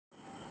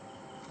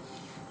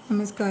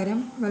നമസ്കാരം,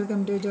 welcome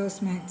to Jose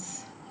maths.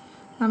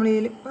 നമ്മൾ ഈ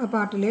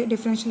പാർട്ടിൽ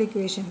differential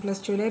equation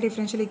plus ടുവിലെ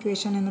differential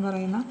equation എന്ന്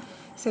പറയുന്ന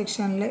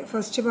സെക്ഷനിലെ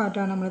ഫസ്റ്റ്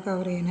പാർട്ടാണ് നമ്മൾ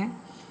കവർ ചെയ്യുന്നത്.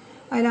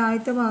 അതിൽ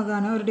ആദ്യത്തെ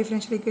ഭാഗമാണ് ഒരു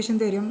ഡിഫറൻഷ്യൽ ഇക്വേഷൻ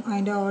തരും,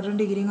 അതിൻ്റെ ഓർഡറും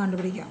ഡിഗ്രിയും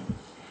കണ്ടുപിടിക്കാം.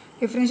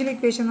 ഡിഫറൻഷ്യൽ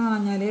ഇക്വേഷൻ എന്ന്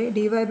പറഞ്ഞാൽ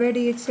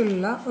dy/dx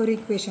ഉള്ള ഒരു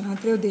ഇക്വേഷൻ,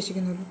 അത്രേ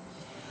ഉദ്ദേശിക്കുന്നുള്ളൂ.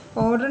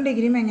 ഓർഡറും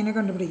ഡിഗ്രിയും എങ്ങനെ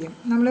കണ്ടുപിടിക്കും?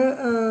 നമ്മൾ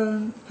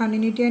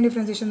കണ്ടിന്യൂറ്റി ആൻഡ്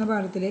ഡിഫറൻസിയേഷൻ എന്ന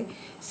പാഠത്തിൽ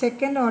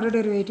സെക്കൻഡ് ഓർഡർ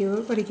ഡെറിവേറ്റീവ്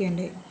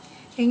പഠിക്കേണ്ടത്.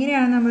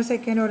 എങ്ങനെയാണ് നമ്മൾ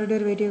സെക്കൻഡ് ഓർഡർ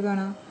ഡെറിവേറ്റീവ്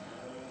കാണാം?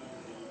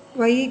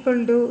 y =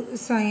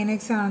 sin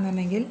x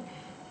ആണെന്നുണ്ടെങ്കിൽ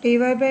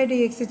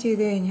dy/dx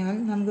ചെയ്ത് കഴിഞ്ഞാൽ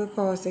നമുക്ക്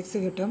cos x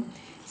കിട്ടും.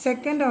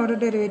 സെക്കൻഡ് ഓർഡർ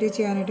ഡെറിവേറ്റീവ്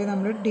ചെയ്യാനായിട്ട്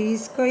നമ്മൾ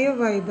d²y/dx²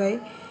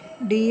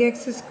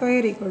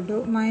 =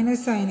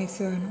 -sin x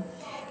വേണം.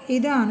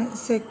 ഇതാണ്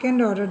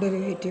സെക്കൻഡ് ഓർഡർ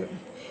ഡെറിവേറ്റീവ്.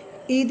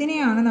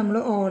 ഇതിനെയാണ് നമ്മൾ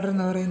ഓർഡർ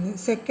എന്ന് പറയുന്നത്.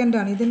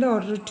 സെക്കൻഡാണ്, ഇതിൻ്റെ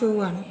ഓർഡർ 2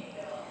 ആണ്.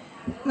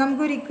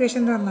 നമുക്കൊരു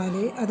ഇക്വേഷൻ തന്നാൽ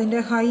അതിൻ്റെ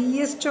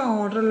ഹയ്യസ്റ്റ്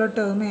ഓർഡറുള്ള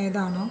ടേം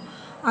ഏതാണോ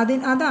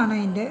അതാണ്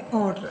അതിൻ്റെ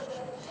ഓർഡർ.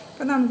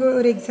 അപ്പോൾ നമുക്ക്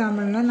ഒരു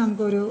എക്സാമ്പിളിന്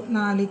നമുക്കൊരു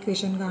 4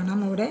 ഇക്വേഷൻ കാണാം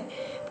ഇവിടെ.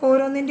 അപ്പോൾ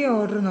ഓരോന്നിൻ്റെ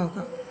ഓർഡർ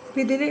നോക്കാം.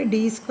 അപ്പോൾ ഇതിൽ d²,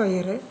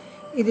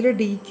 ഇതിൽ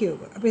d³.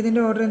 അപ്പോൾ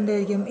ഇതിൻ്റെ ഓർഡർ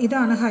എന്തായിരിക്കും?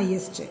 ഇതാണ്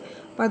ഹയ്യസ്റ്റ്.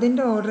 അപ്പോൾ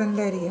അതിൻ്റെ ഓർഡർ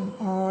എന്തായിരിക്കും?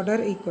 ഓർഡർ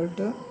 =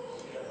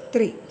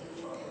 3.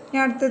 ഇനി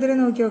അടുത്തതിൽ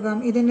നോക്കി നോക്കാം.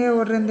 ഇതിൻ്റെ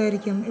ഓർഡർ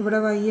എന്തായിരിക്കും? ഇവിടെ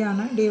y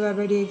ആണ്,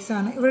 dy/dx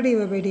ആണ്, ഇവിടെ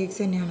dy/dx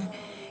തന്നെയാണ്.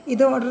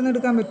 ഇത് ഓർഡർ നിന്ന്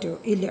എടുക്കാൻ പറ്റുമോ?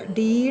 ഇല്ല.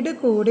 ഡിയുടെ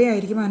കൂടെ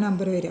ആയിരിക്കും ആ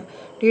നമ്പർ വരിക.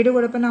 ഡിയുടെ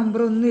കൂടെ ഇപ്പോൾ നമ്പർ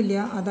ഒന്നുമില്ല,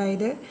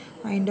 അതായത്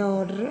അതിൻ്റെ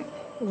ഓർഡർ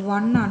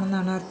 1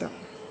 ആണെന്നാണ് അർത്ഥം.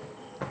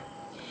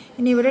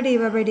 ഇനി ഇവിടെ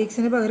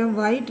dy/dxന് പകരം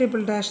y∼'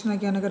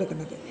 എന്നൊക്കെയാണ്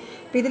കിടക്കുന്നത്.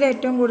 അപ്പോൾ ഇതിൽ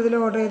ഏറ്റവും കൂടുതൽ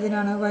ഓർഡർ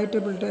ഏതിനാണ്?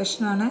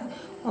 y∼' ആണ്.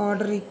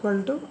 ഓർഡർ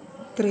 =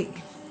 3.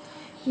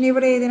 ഇനി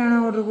ഇവിടെ ഏതിനാണ്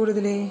ഓർഡർ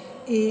കൂടുതൽ?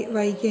 ഈ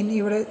വൈക്ക്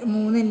ഇവിടെ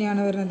 3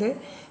 തന്നെയാണ് വരുന്നത്.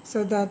 So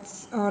that's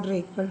order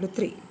 =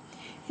 3.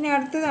 ഇനി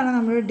അടുത്തതാണ്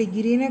നമ്മൾ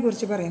ഡിഗ്രീനെ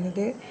കുറിച്ച്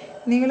പറയുന്നത്.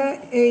 നിങ്ങൾ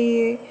ഈ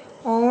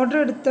ഓർഡർ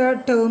എടുത്ത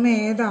ടേം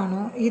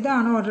ഏതാണോ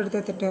ഇതാണ് ഓർഡർ എടുത്ത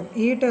ടേം.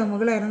 ഈ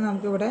ടേമുകളായിരുന്നു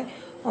നമുക്കിവിടെ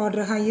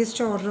ഓർഡർ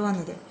ഹയ്യസ്റ്റ് ഓർഡർ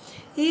വന്നത്.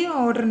 ഈ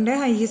ഓർഡറിൻ്റെ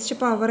ഹയ്യസ്റ്റ്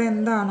പവർ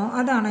എന്താണോ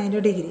അതാണ്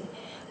അതിൻ്റെ ഡിഗ്രി.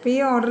 അപ്പോൾ ഈ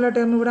ഓർഡറിലെ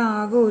ടേം ഇവിടെ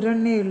ആകെ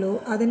ഒരെണ്ണേ ഉള്ളൂ,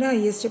 അതിൻ്റെ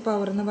ഹയ്യസ്റ്റ്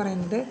പവർ എന്ന്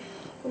പറയുന്നത്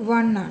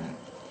 1 ആണ്.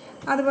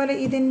 അതുപോലെ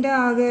ഇതിൻ്റെ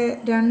ആകെ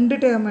 2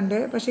 ടേം ഉണ്ട്,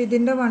 പക്ഷേ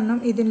ഇതിൻ്റെ 1ഉം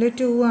ഇതിൻ്റെ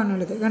 2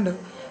 ആണുള്ളത്. കണ്ടോ?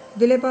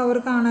 ഇതിലെ പവർ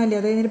കാണാനില്ല,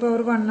 അതായത് ഇതിൻ്റെ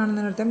പവർ 1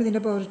 ആണെന്ന് അർത്ഥം,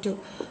 ഇതിൻ്റെ പവർ 2.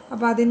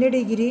 അപ്പോൾ അതിൻ്റെ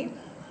ഡിഗ്രി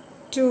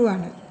 2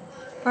 ആണ്.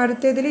 അപ്പോൾ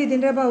അടുത്തതിൽ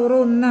ഇതിൻ്റെ പവർ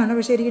 1 ആണ്,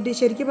 പക്ഷേ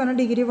ശരിക്കും പറഞ്ഞാൽ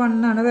ഡിഗ്രി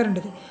 1 ആണ്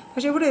വരേണ്ടത്.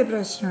 പക്ഷേ ഇവിടെ ഒരു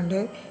പ്രശ്നമുണ്ട്.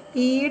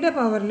 ഈയുടെ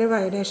പവറിൽ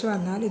y'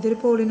 വന്നാൽ ഇതൊരു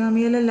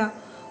പോളിനോമിയലല്ല.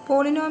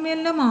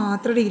 പോളിനോമിയലിൻ്റെ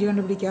മാത്രം ഡിഗ്രി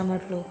കണ്ടുപിടിക്കാൻ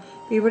പറ്റുള്ളൂ.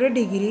 ഇവിടെ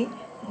ഡിഗ്രി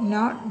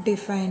നോട്ട്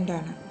ഡിഫൈൻഡ്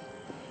ആണ്.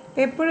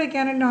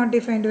 എപ്പോഴൊക്കെയാണ് നോട്ട്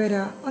ഡിഫൈൻഡ്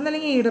വരിക?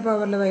 ഒന്നല്ലെങ്കിൽ ഈയുടെ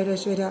പവറിൽ y'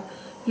 വരിക,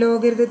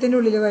 ലോഗരിതത്തിൻ്റെ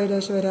ഉള്ളിൽ y'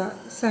 വരിക,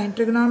 സൈൻ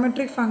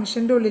ട്രിഗണോമെട്രിക്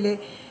ഫംഗ്ഷൻ്റെ ഉള്ളിൽ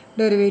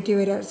ഡെറിവേറ്റീവ്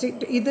വരിക.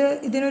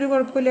 ഇതിനൊരു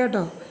കുഴപ്പമില്ല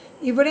കേട്ടോ.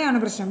 ഇവിടെയാണ്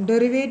പ്രശ്നം.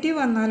 ഡെറിവേറ്റീവ്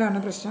വന്നാലാണ്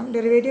പ്രശ്നം.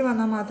 ഡെറിവേറ്റീവ്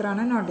വന്നാൽ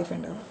മാത്രമാണ് നോട്ട്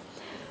ഡിഫൈൻഡ് ആവുക.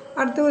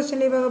 അടുത്ത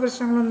ക്വസ്റ്റ്യനിൽ ഈ വക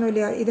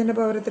പ്രശ്നങ്ങളൊന്നുമില്ല. ഇതിൻ്റെ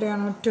പവർ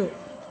എത്രയാണോ? 2.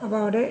 അപ്പോൾ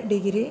അവിടെ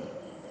ഡിഗ്രി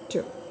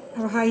 2.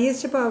 അപ്പോൾ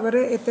ഹയ്യസ്റ്റ് പവർ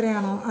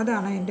എത്രയാണോ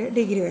അതാണ് അതിൻ്റെ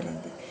ഡിഗ്രി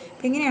വരുന്നത്.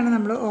 അപ്പോൾ ഇങ്ങനെയാണ്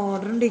നമ്മൾ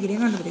ഓർഡറും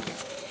ഡിഗ്രിയും കണ്ടുപിടിക്കുക.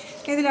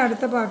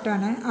 ഇതിലടുത്ത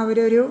പാർട്ടാണ്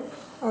അവരൊരു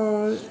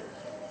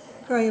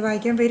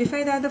വായിക്കാം.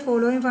 Verify that the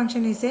following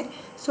function is A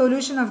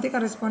solution of the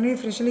corresponding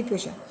differential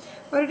equation.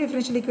 ഒരു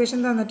ഡിഫറൻഷ്യൽ ഇക്വേഷൻ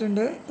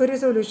തന്നിട്ടുണ്ട്, ഒരു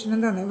സൊല്യൂഷനും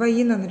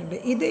വൈയും തന്നിട്ടുണ്ട്.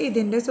 ഇത്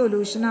ഇതിൻ്റെ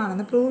സൊല്യൂഷൻ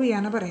ആണെന്ന് പ്രൂവ്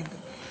ചെയ്യാനാണ് പറയുന്നത്.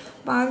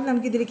 അപ്പോൾ ആദ്യം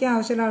നമുക്ക് ഇതിലേക്ക്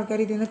ആവശ്യമുള്ള ആൾക്കാർ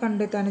ഇതിൽ നിന്ന്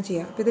കണ്ടെത്താണ്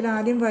ചെയ്യുക. അപ്പോൾ ഇതിൽ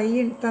ആദ്യം y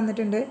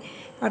തന്നിട്ടുണ്ട്.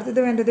 അടുത്തത്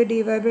വേണ്ടത്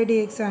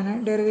dy/dx ആണ്.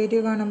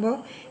 ഡെറിവേറ്റീവ് കാണുമ്പോൾ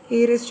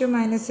e⁻⁻x ×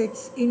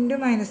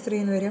 -3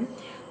 എന്ന് വരും.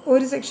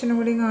 ഒരു സെക്ഷനും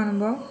കൂടി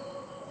കാണുമ്പോൾ,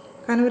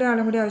 കാരണം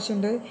ഒരാളും കൂടി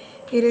ആവശ്യമുണ്ട്,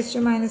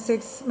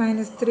 e⁻⁻x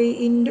 -3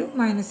 ×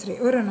 -3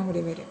 ഒരെണ്ണം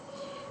കൂടി വരും.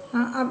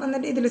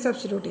 എന്നിട്ട് ഇതിൽ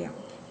സബ്സ്റ്റിറ്റ്യൂട്ട് ചെയ്യാം.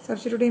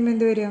 സബ്സ്റ്റിറ്റ്യൂട്ട് ചെയ്യുമ്പോൾ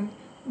എന്ത് വരും?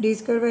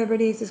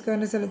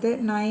 d²y/dx² സ്ഥലത്ത്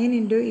 9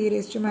 ×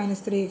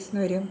 e⁻3x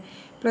എന്ന് വരും.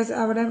 പ്ലസ്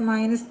അവിടെ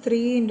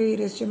 -3 ×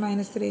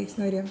 e⁻3x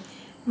എന്ന് വരും.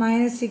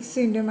 -6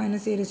 ×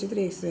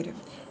 -e⁻3x വരും.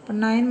 അപ്പം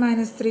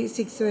 9 - 3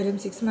 6 വരും.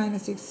 6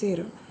 - 6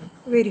 0.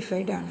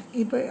 വെരിഫൈഡ് ആണ്.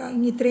 ഇപ്പോൾ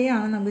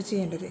ഇത്രയാണ് നമ്മൾ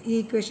ചെയ്യേണ്ടത്. ഈ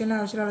ഇക്വേഷനിൽ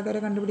ആവശ്യമുള്ള ആൾക്കാരെ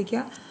കണ്ടുപിടിക്കുക,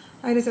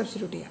 അതിൽ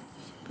സബ്സ്റ്റിറ്റ്യൂട്ട് ചെയ്യാം.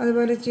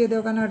 അതുപോലെ ചെയ്ത്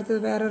നോക്കാൻ അടുത്തത്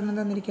വേറെ ഒരെണ്ണം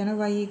തന്നിരിക്കുകയാണ്.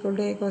 y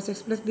 = a cos x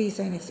 + b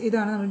sin x.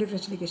 ഇതാണ് നമ്മുടെ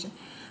ഡിഫറൻഷ്യൽ ഇക്വേഷൻ.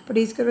 അപ്പോൾ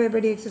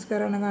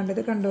d²y/dx² ആണ്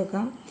കണ്ടത്.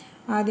 കണ്ടുനോക്കാം.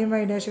 ആദ്യം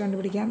y'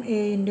 കണ്ടുപിടിക്കാം. a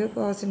 ×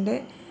 കോസിൻ്റെ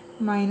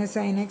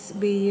 -sin x,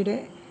 ബിയുടെ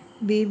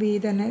b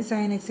തന്നെ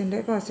sin x-ൻ്റെ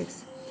cos x.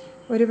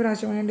 ഒരു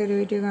പ്രാവശ്യം കൂടി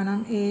ഡെറിവേറ്റീവ് കാണാം.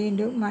 a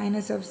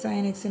 ×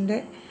 -sin x-ൻ്റെ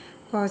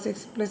cos x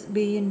 + b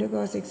 ×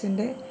 cos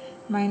x-ൻ്റെ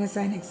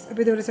 -sin x.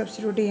 അപ്പോൾ ഇതോടെ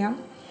സബ്സ്റ്റിറ്റ്യൂട്ട് ചെയ്യാം.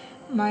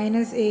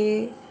 -a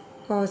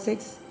cos x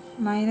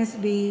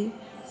 - b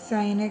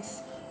sin x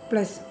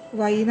plus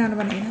y എന്നാണ്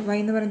പറയുന്നത്. y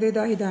എന്ന് പറയുന്നത്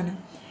ഇതാണ്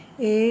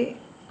a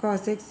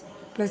cos x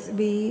 +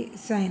 b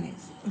sin x.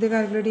 ഇത്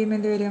കാൽക്കുലേറ്റ് ചെയ്യുമ്പോൾ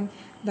എന്ത് വരും?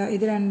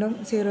 ഇത് രണ്ടും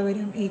 0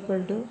 വരും, =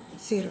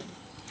 0.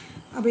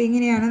 അപ്പോൾ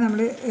ഇങ്ങനെയാണ് നമ്മൾ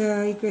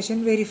ഇക്വേഷൻ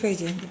വെരിഫൈ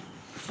ചെയ്യുന്നത്.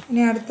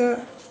 ഇനി അടുത്ത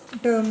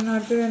അടുത്തത്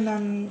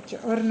എന്താണെന്ന് വെച്ചാൽ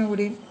ഒരെണ്ണം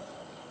കൂടി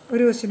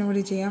ഒരു ക്വസ്റ്റ്യനും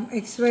കൂടി ചെയ്യാം.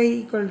 xy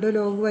 =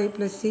 log y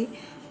 + c,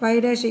 y'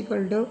 =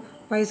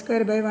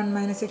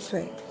 y²/1 -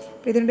 xy.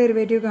 അപ്പോൾ ഇതിൻ്റെ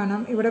ഡെറിവേറ്റീവ്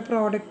കാണാം. ഇവിടെ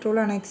പ്രോഡക്റ്റ്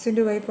റൂളാണ്. x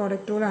 × y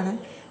product റൂളാണ്.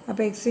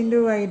 അപ്പോൾ x ×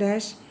 y'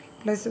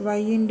 + y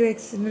 × x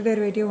ൻ്റെ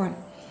derivative 1.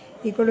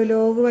 Equal to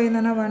log y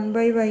എന്ന്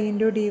പറഞ്ഞാൽ 1/y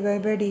ഇൻറ്റു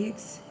dy/dx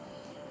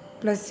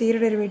പ്ലസ് സിയുടെ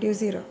ഡെറിവേറ്റീവ്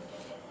 0.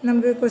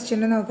 നമുക്ക്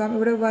ക്വസ്റ്റ്യനിൽ നോക്കാം.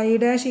 ഇവിടെ y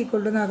ഡാഷ്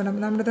ഈക്വൾ ടു നോക്കണം.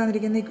 നമ്മുടെ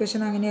തന്നിരിക്കുന്ന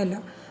ഇക്വേഷൻ അങ്ങനെയല്ല.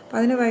 അപ്പോൾ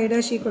അതിന് y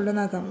ഡാഷ് ഈക്വൾ ടു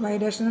നോക്കാം. y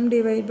ഡാഷിനും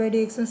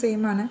dy/dxും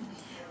സെയിം ആണ്.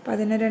 അപ്പോൾ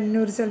അതിനെ രണ്ടിനും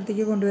ഒരു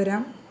സ്ഥലത്തേക്ക്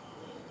കൊണ്ടുവരാം.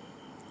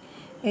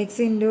 x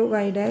into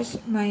y dash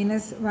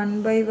minus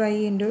 1/y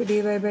into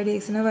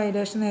dy/dxന് y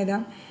dash എന്ന്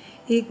എഴുതാം.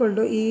 ഈക്വൾ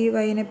ടു ഈ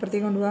വൈനെ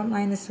ഇപ്പുറത്തേക്ക് കൊണ്ടുപോകാം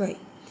 -y.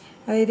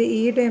 അതായത്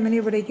ഈ ടേമിനെ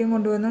ഇവിടേക്കും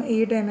കൊണ്ടുവന്നു, ഈ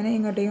ടേമിനെ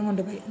ഇങ്ങോട്ടേക്കും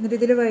കൊണ്ടുപോയി. എന്നിട്ട്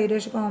ഇതിൽ y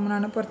ഡാഷ് കോമൺ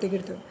ആണ്, പുറത്തേക്ക്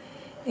എടുത്തു.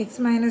 x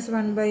minus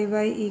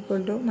 1/y equal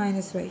to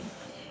 -y.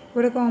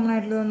 ഇവിടെ കോമൺ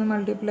ആയിട്ടുള്ളതൊന്ന്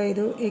മൾട്ടിപ്ലൈ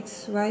ചെയ്തു.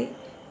 xy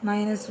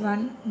minus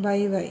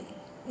 1/y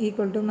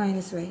equal to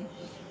 -y.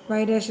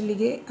 y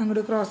ഡാഷിലേക്ക്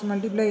അങ്ങോട്ട് ക്രോസ്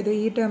മൾട്ടിപ്ലൈ ചെയ്തു.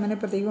 ഈ ടേമിനെ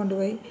ഇപ്പുറത്തേക്ക്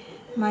കൊണ്ടുപോയി.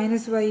 -y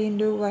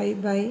into y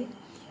by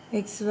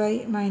xy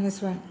minus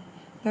 1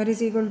 that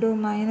is equal to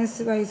 -y²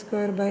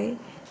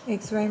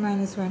 xy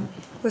minus 1.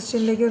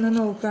 ക്വസ്റ്റ്യനിലേക്ക് ഒന്ന്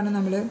നോക്കുകയാണ്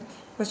നമ്മൾ.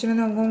 ക്വസ്റ്റ്യൻ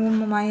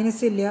നോക്കുമ്പോൾ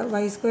മൈനസ് ഇല്ല,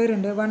 y²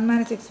 ഉണ്ട്, 1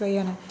 - xy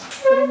ആണ്.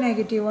 ഒരു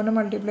നെഗറ്റീവ് കൊണ്ട്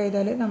മൾട്ടിപ്ലൈ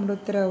ചെയ്താൽ നമ്മുടെ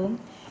ഉത്തരവും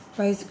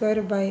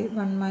y² ബൈ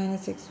 1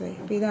 - xy.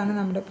 അപ്പോൾ ഇതാണ്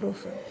നമ്മുടെ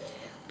പ്രൂഫ്.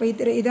 അപ്പോൾ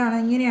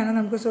ഇങ്ങനെയാണ്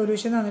നമുക്ക്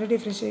സൊല്യൂഷൻ തന്നിട്ട്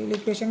ഡിഫറൻഷ്യൽ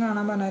ഇക്വേഷൻ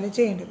കാണാൻ പറഞ്ഞാൽ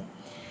ചെയ്യേണ്ടത്.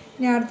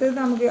 ഇനി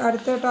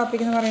അടുത്ത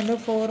ടോപ്പിക് എന്ന് പറയുന്നത്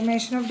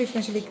ഫോർമേഷൻ ഓഫ്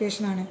ഡിഫറൻഷ്യൽ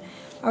ഇക്വേഷൻ ആണ്.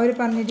 അവർ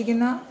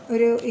പറഞ്ഞിരിക്കുന്ന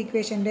ഒരു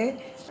ഇക്വേഷൻ്റെ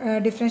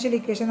ഡിഫറൻഷ്യൽ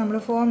ഇക്വേഷൻ നമ്മൾ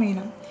ഫോം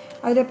ചെയ്യണം.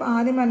 അതിൽ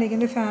ആദ്യം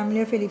പറഞ്ഞിരിക്കുന്നത് ഫാമിലി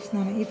ഓഫ് എലിപ്സ്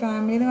എന്നാണ്. ഈ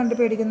ഫാമിലി എന്ന് കണ്ട്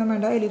പേടിക്കുന്ന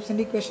വേണ്ട,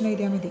 എലിപ്സിൻ്റെ ഇക്വേഷൻ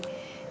എഴുതിയാൽ മതി.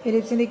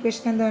 എലിപ്സിൻ്റെ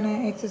ഇക്വേഷൻ എന്താണ്?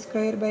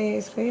 x² by a²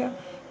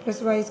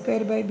 plus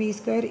y² by b²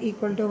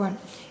 equal to 1.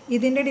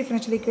 ഇതിൻ്റെ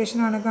ഡിഫറൻഷ്യൽ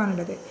ഇക്വേഷനാണ്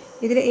കാണേണ്ടത്.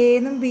 ഇതിൽ a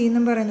എന്നും b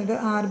എന്നും പറയുന്നത്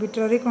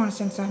ആർബിട്രറി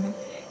കോൺസ്റ്റൻസ് ആണ്.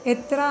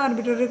 എത്ര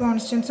ആർബിട്രറി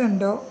കോൺസ്റ്റൻസ്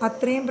ഉണ്ടോ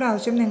അത്രയും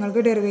പ്രാവശ്യം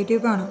നിങ്ങൾക്ക്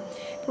ഡെറിവേറ്റീവ് കാണാം.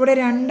 ഇവിടെ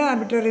 2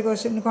 ആർബിട്രറി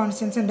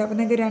കോൺസ്റ്റൻസ് ഉണ്ട്, അപ്പോൾ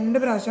നിങ്ങൾക്ക് 2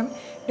 പ്രാവശ്യം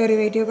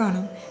ഡെറിവേറ്റീവ്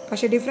കാണാം.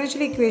 പക്ഷേ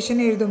ഡിഫറൻഷ്യൽ ഇക്വേഷൻ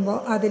എഴുതുമ്പോൾ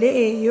അതിൽ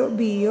എയോ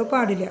ബിയോ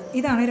പാടില്ല.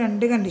 ഇതാണ്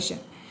 2 കണ്ടീഷൻ.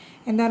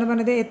 എന്താണ്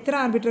പറഞ്ഞത്? എത്ര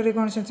ആർബിട്രറി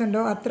കോൺസ്റ്റൻസ്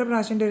ഉണ്ടോ അത്ര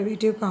പ്രാവശ്യം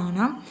ഡെറിവേറ്റീവ്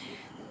കാണാം.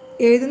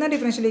 എഴുതുന്ന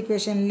ഡിഫറൻഷ്യൽ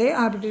ഇക്വേഷനിൽ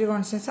ആർബിട്രറി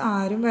കോൺസ്റ്റൻസ്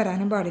ആരും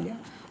വരാനും പാടില്ല.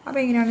 അപ്പോൾ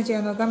എങ്ങനെയാണ്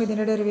ചെയ്യാൻ നോക്കാം.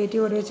 ഇതിൻ്റെ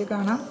ഡെറിവേറ്റീവ് ഇവിടെ വെച്ച്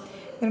കാണാം.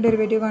 ഇതിൻ്റെ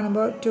ഡെറിവേറ്റീവ്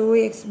കാണുമ്പോൾ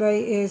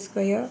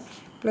 2x/a²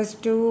 plus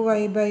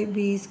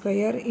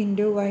 2y/b²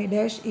 into y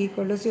dash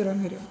equal to 0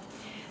 എന്ന് വരും.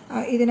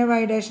 ഇതിനെ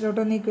y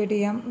ഡാഷിലോട്ടൊന്ന് ഈക്വേറ്റ്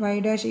ചെയ്യാം. y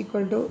ഡാഷ്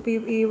ഈക്വൾ ടു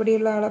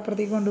ഇവിടെയുള്ള ആളെ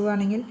അപ്പുറത്തേക്ക്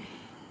കൊണ്ടുപോവുകയാണെങ്കിൽ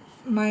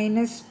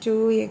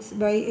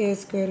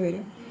 -2x/a²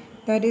 വരും.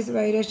 That is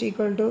y dash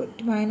equal to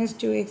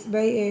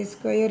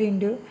 -2x/a²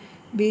 into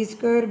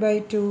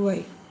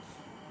b²/2y.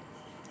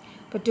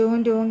 അപ്പോൾ 2ഉം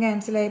 2ഉം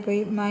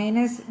ക്യാൻസലായിപ്പോയി.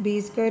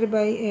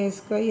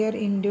 -b²/a²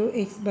 into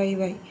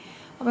x/y.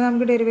 അപ്പോൾ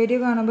നമുക്ക്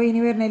ഡെറിവേറ്റീവ് കാണുമ്പോൾ ഇനി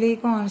വരുന്നതിൽ ഈ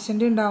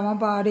കോൺസ്റ്റൻറ്റ് ഉണ്ടാവാൻ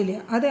പാടില്ല.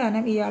 അത്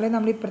കാരണം ഇയാളെ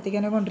നമ്മൾ ഇപ്പുറത്തേക്ക്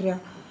തന്നെ കൊണ്ടുവരിക.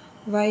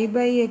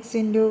 y/x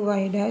into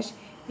y dash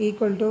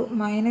equal to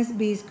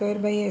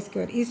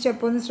 -b²/a². ഈ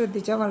സ്റ്റെപ്പ് ഒന്ന്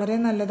ശ്രദ്ധിച്ചാൽ വളരെ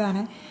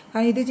നല്ലതാണ്.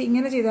 കാരണം ഇത്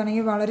ഇങ്ങനെ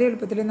ചെയ്താണെങ്കിൽ വളരെ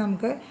എളുപ്പത്തിൽ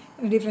നമുക്ക്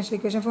ഡിഫറൻഷ്യൽ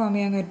ഇക്വേഷൻ ഫോം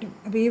ചെയ്യാൻ പറ്റും.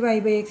 അപ്പോൾ ഈ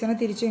y/xനെ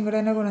തിരിച്ച് ഇങ്ങോട്ട്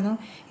തന്നെ കൊണ്ടുവന്നു.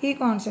 ഈ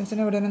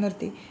കോൺസ്റ്റൻസിനെ ഇവിടെ തന്നെ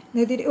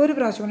നിർത്തിയിട്ട് ഒരു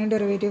പ്രാവശ്യം കൂടി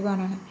ഡെറിവേറ്റീവ്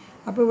കാണാണ്.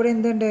 അപ്പോൾ ഇവിടെ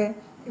എന്തുണ്ട്?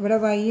 ഇവിടെ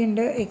y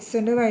ഉണ്ട്, x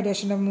ഉണ്ട്, y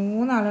ഡാഷ് ഉണ്ട്.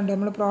 3 ആളുണ്ട്.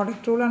 നമ്മൾ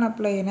പ്രോഡക്റ്റ് റൂളാണ്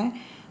അപ്ലൈ ചെയ്യുന്നത്.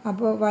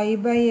 അപ്പോൾ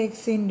y/x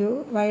into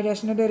y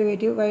ഡാഷിൻ്റെ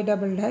derivative y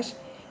double dash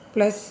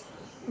plus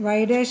y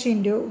dash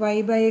into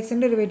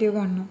y/xൻ്റെ derivative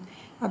കാണണം.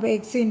 അപ്പോൾ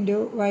x into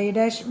y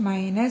dash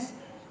minus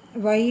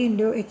y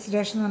into x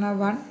dash എന്ന് പറഞ്ഞാൽ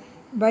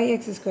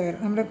 1/x².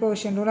 നമ്മുടെ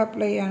കോഷ്യൻ റൂൾ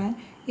അപ്ലൈ ചെയ്യാണ്.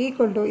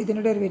 ഈക്വൾ ടു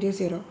ഇതിൻ്റെ ഡെറിവേറ്റീവ്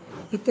 0.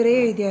 ഇത്രയും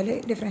എഴുതിയാൽ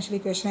ഡിഫറൻഷ്യൽ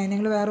ഇക്വേഷനായി.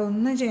 നിങ്ങൾ വേറെ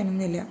ഒന്നും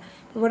ചെയ്യണമെന്നില്ല.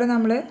 ഇവിടെ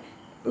നമ്മൾ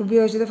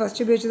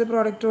ഫസ്റ്റ് ഉപയോഗിച്ചത്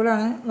പ്രോഡക്റ്റ്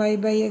റൂളാണ്.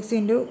 y/x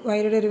ഇൻറ്റു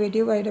വൈയുടെ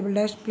derivative y double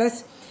dash plus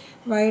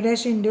y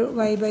dash into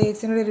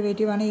y/xൻ്റെ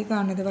ഡെറിവേറ്റീവാണ് ഈ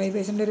കാണുന്നത്.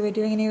 y/xൻ്റെ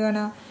ഡെറിവേറ്റീവ് എങ്ങനെയാണ്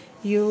കാണാം?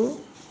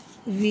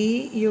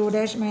 u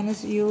dash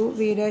minus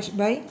v dash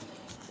by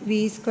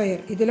v².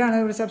 ഇതിലാണ്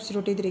ഇവിടെ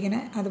സബ്സ്റ്റിറ്റ്യൂട്ട്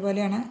ചെയ്തിരിക്കുന്നത്.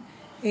 അതുപോലെയാണ്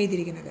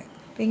എഴുതിയിരിക്കുന്നത്.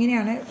 അപ്പോൾ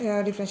ഇങ്ങനെയാണ്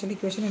ഡിഫറൻഷ്യൽ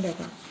ഇക്വേഷൻ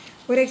ഉണ്ടാക്കുക.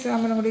 ഒരു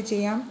എക്സാമ്പിളും കൂടി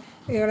ചെയ്യാം.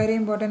 വളരെ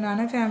ഇമ്പോർട്ടൻ്റ്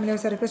ആണ്. Family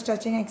of circles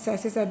touching X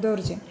axis at the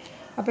origin.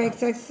 അപ്പോൾ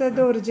എക്സ് ആക്സിസ് അറ്റ്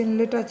ദ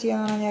ഒറിജിനിൽ ടച്ച്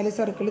ചെയ്യാന്ന് പറഞ്ഞാൽ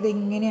സർക്കിൾ ഇത്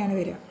ഇങ്ങനെയാണ്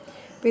വരിക.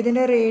 അപ്പോൾ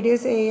ഇതിൻ്റെ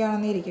റേഡിയസ് a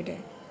ആണെന്ന് ഇരിക്കട്ടെ.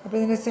 അപ്പോൾ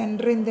ഇതിൻ്റെ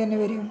സെൻറ്റർ എന്ത് തന്നെ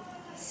വരും?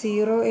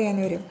 0a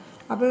എന്ന് വരും.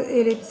 അപ്പോൾ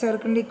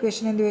സർക്കിളിൻ്റെ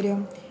ഇക്വേഷൻ എന്ത് വരും?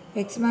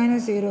 x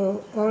 - 0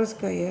 whole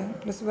square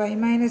plus y -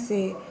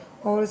 a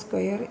whole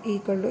square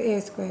equal to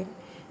a².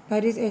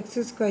 That is x²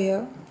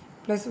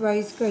 plus y²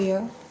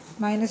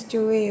 minus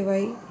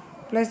 2ay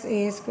plus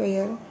a²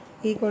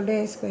 equal to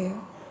a².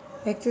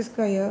 x²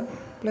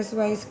 plus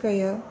y²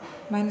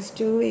 minus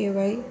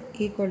 2ay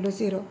equal to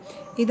 0.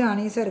 ഇതാണ്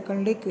ഈ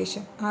സർക്കിളിൻ്റെ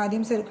equation.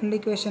 ആദ്യം സർക്കിളിൻ്റെ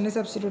ഇക്വേഷനിൽ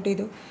substitute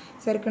ചെയ്തു.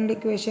 സർക്കിളിൻ്റെ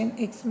equation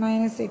x -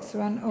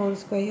 x1 whole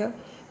square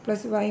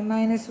plus y -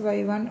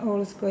 y1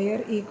 whole square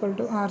equal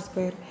to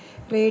r².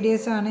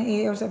 Radius ആണ് a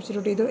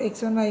substitute ചെയ്തു.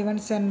 x1 y1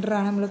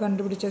 സെൻറ്ററാണ് നമ്മൾ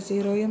കണ്ടുപിടിച്ച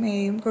 0യും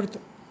aയും കൊടുത്തു.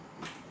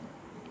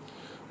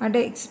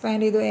 അവിടെ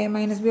എക്സ്പാൻഡ് ചെയ്തു. a -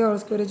 b ഹോൾ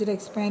സ്ക്വയർ വെച്ചിട്ട്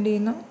എക്സ്പാൻഡ്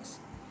ചെയ്യുന്നു.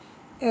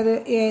 അത്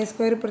a²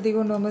 ഇപ്പുറത്തേക്ക്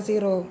കൊണ്ടുപോകുമ്പോൾ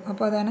 0 ആവും.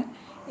 അപ്പോൾ അതാണ്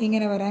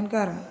ഇങ്ങനെ വരാൻ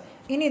കാരണം.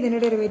 ഇനി ഇതിൻ്റെ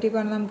ഡെറിവേറ്റീവ്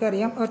കാണാൻ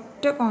നമുക്കറിയാം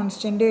ഒറ്റ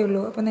കോൺസ്റ്റൻറ്റേ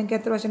ഉള്ളൂ. അപ്പോൾ നിങ്ങൾക്ക്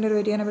എത്ര പ്രാവശ്യം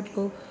ഡെറിവേറ്റീവ് ചെയ്യാനേ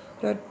പറ്റുള്ളൂ?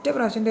 ഒറ്റ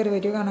പ്രാവശ്യം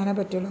ഡെറിവേറ്റീവ് കാണാനേ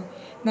പറ്റുള്ളൂ.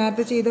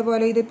 നേരത്തെ ചെയ്ത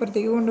പോലെ ഇത്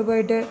ഇപ്പുറത്തേക്ക്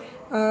കൊണ്ടുപോയിട്ട്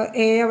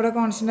a അവിടെ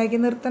കോൺസ്റ്റൻ്റ് ആക്കി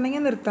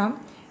നിർത്തണമെങ്കിൽ നിർത്താം.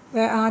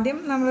 ആദ്യം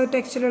നമ്മൾ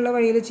ടെക്സ്റ്റിലുള്ള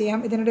വഴിയിൽ ചെയ്യാം.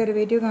 ഇതിൻ്റെ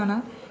ഡെറിവേറ്റീവ്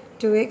കാണാം.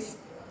 2x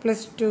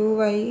plus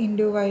 2y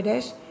into Y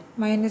dash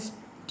minus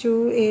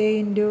 2a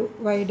into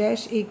Y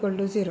dash equal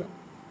to 0.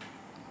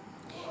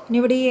 ഇനി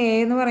ഇവിടെ ഈ എ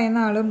എന്ന് പറയുന്ന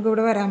ആൾ നമുക്ക്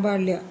ഇവിടെ വരാൻ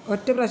പാടില്ല.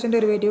 ഒറ്റ പ്രാവശ്യം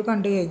ഡെറിവേറ്റീവ്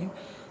കണ്ടു കഴിഞ്ഞു.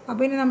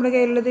 അപ്പോൾ ഇനി നമ്മുടെ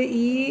കയ്യിലുള്ളത്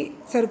ഈ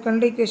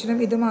സർക്കിളിൻ്റെ ഇക്വേഷനും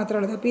ഇത്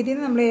മാത്രമുള്ളത്. അപ്പോൾ ഇതിന്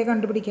നമ്മൾ A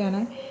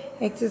കണ്ടുപിടിക്കുകയാണ്.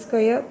 X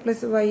square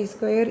plus Y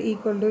square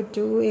equal to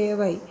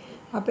 2ay.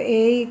 അപ്പോൾ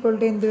എ ഈക്വൽ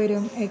ടു എന്ത്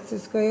വരും? X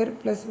square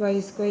plus Y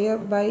square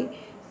by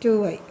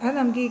 2y. അത്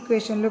നമുക്ക് ഈ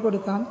ഇക്വേഷനിൽ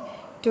കൊടുക്കാം.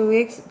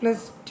 2x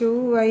plus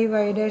 2y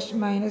Y dash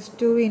minus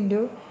 2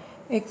 into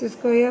X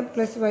square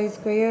plus Y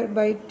square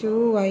by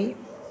 2y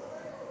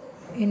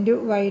into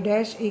Y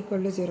dash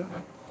equal to 0.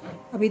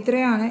 അപ്പോൾ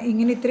ഇത്രയാണ്.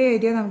 ഇങ്ങനെ ഇത്രയും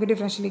എഴുതിയാൽ നമുക്ക്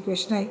ഡിഫറൻഷ്യൽ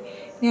ഇക്വേഷനായി.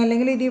 ഇനി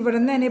അല്ലെങ്കിൽ ഇത് ഇവിടെ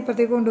നിന്ന് തന്നെ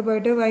ഇപ്പുറത്തേക്ക്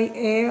കൊണ്ടുപോയിട്ട് വൈ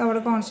എ അവിടെ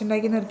കോൺസ്റ്റൻ്റ്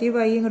ആക്കി നിർത്തി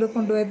വൈ ഇങ്ങോട്ട്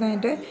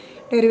കൊണ്ടുപോയിട്ട്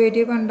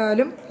ഡെറിവേറ്റീവ്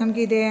കണ്ടാലും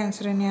നമുക്ക് ഇതേ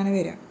ആൻസർ തന്നെയാണ്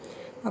വരിക.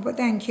 അപ്പോൾ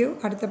താങ്ക് യു.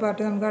 അടുത്ത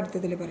പാർട്ട് നമുക്ക്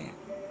അടുത്തതിൽ പറയാം.